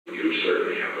would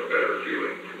certainly have a better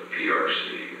feeling for the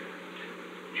PRC,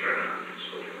 China, and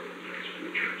so forth, its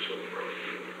future and so forth.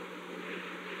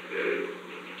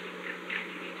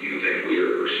 Do you think we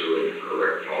are pursuing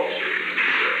correct policy in this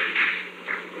direction?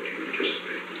 What do you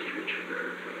anticipate for the future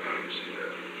there? How do you see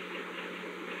that?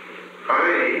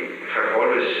 I have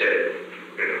always said,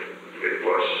 it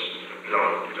was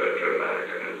not that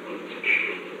America had wanted to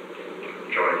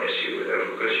join issue with them,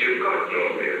 because you've got no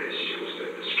real issues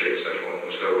that the Straits of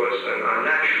Hormuz was an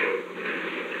unnatural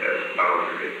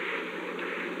boundary.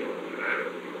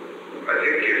 I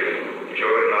think if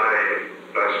Joe and I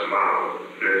last mile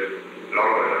lived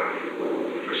long enough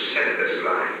to set this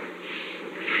line,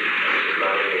 this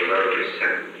line we already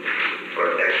set for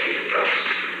a decade plus,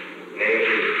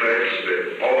 namely friends with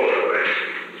all the West,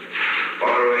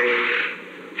 borrowing,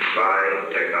 buying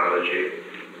technology,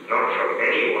 not from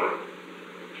anyone,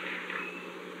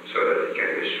 so that it can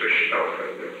be switched off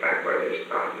and in fact where they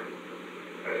started,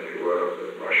 as they were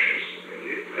the Russians in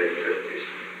the late 50s.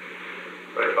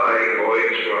 But buying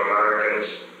Boeings from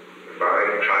Americans,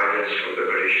 buying Trinas from the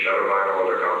British, never mind all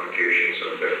the complications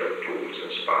of different tools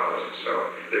and spars and so on.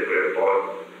 They could have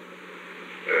bought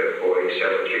Boeing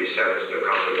 737s to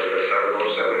complement the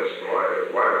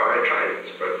 707s. Why buy Trinas?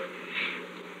 But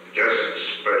just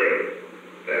spreading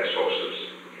their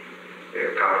sources. They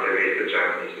cultivate the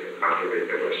Japanese, they cultivate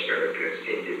the West Europeans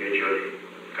individually,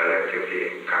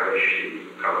 collectively, encourage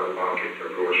the common market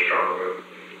to grow stronger.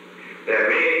 Their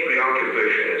main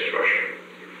preoccupation is Russia.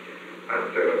 And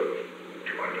I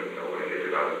don't know when they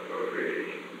develop a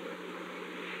really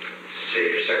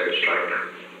safe second strike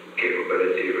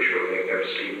capability which will make them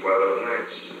sleep well at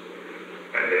nights.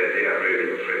 And they are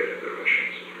really afraid of the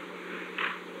Russians.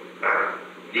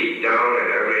 Deep down in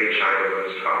every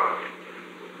Chinaman's heart,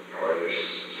 or his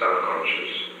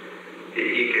subconscious,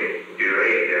 he can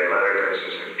berate the Americans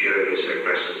as imperialist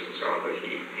aggressors and so on, but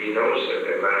he knows that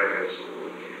the Americans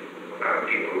are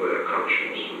people with a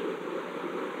conscience.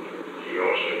 He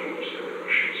also knows that the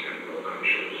Russians have no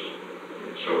conscience.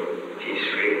 So he's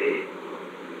really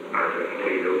under no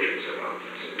illusions about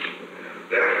this.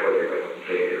 Therefore, they're going to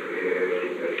play it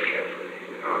really very carefully.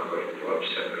 They're not going to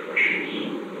upset the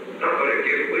Russians. Not going to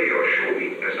give way or show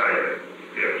weakness either.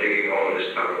 Taking all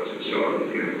the towns and so on,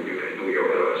 you can do your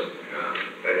worst.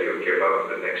 Then you give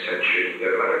up the next century to the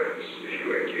Americans if you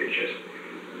engage us.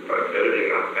 But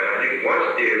building up, and I think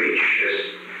once they reach this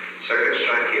second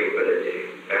strike capability,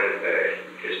 then there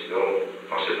is no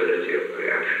possibility of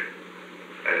reaction.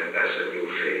 And that's a new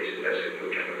phase, that's a new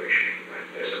generation. Right?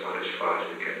 That's about as far as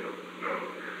we can go.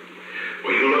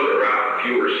 Well, you look around, if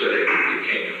you were sitting when you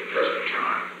came to the present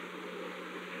time,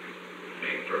 I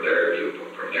mean, from their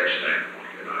viewpoint, from their standpoint,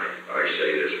 and I say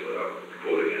this without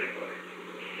quoting anybody,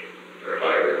 but if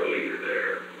I were the leader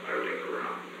there, I would look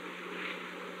around.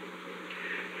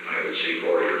 And I would see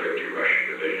 40 or 50 Russian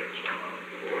divisions on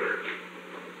the border.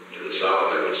 To the south,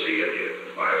 I would see India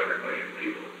with 500 million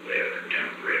people. They have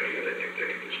contempt for India. They think they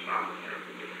can just knock them.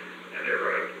 And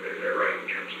they're right in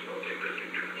terms of what they could do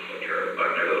to military. But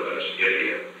nevertheless,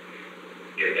 India,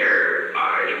 in their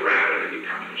eyes, rapidly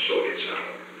becoming a Soviet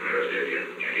satellite. Because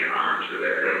Indian arms are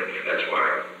there. And that's why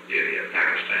India and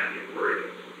Pakistan get worried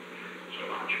so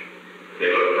much.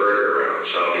 They look further around.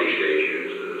 Southeast Asia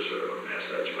is sort of a mess.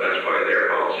 That's why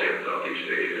their policy in Southeast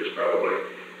Asia is probably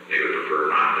they would prefer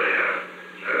not to have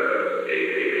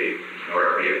a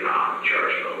North Vietnam in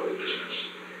charge of the whole business.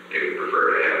 They would prefer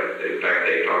to have, in fact,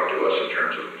 they talk to us in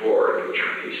terms of war into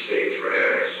Chinese states, right?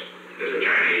 As the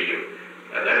Chinese do.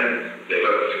 And then they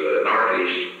look to the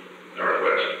northeast,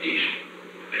 northwest, east,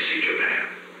 they see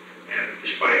Japan. And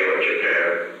despite what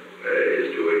Japan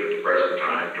is doing at the present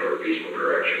time toward peaceful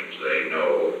directions, they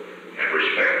know and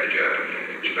respect the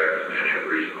Japanese, respect them and have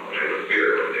reason also to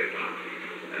fear what they've done.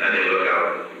 And then they look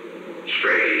out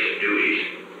straight east, due east,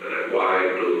 to that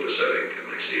wide blue Pacific,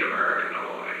 and they see America and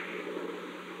Hawaii.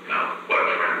 Now, what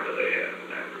friend do they have in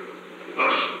that group?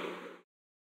 Us.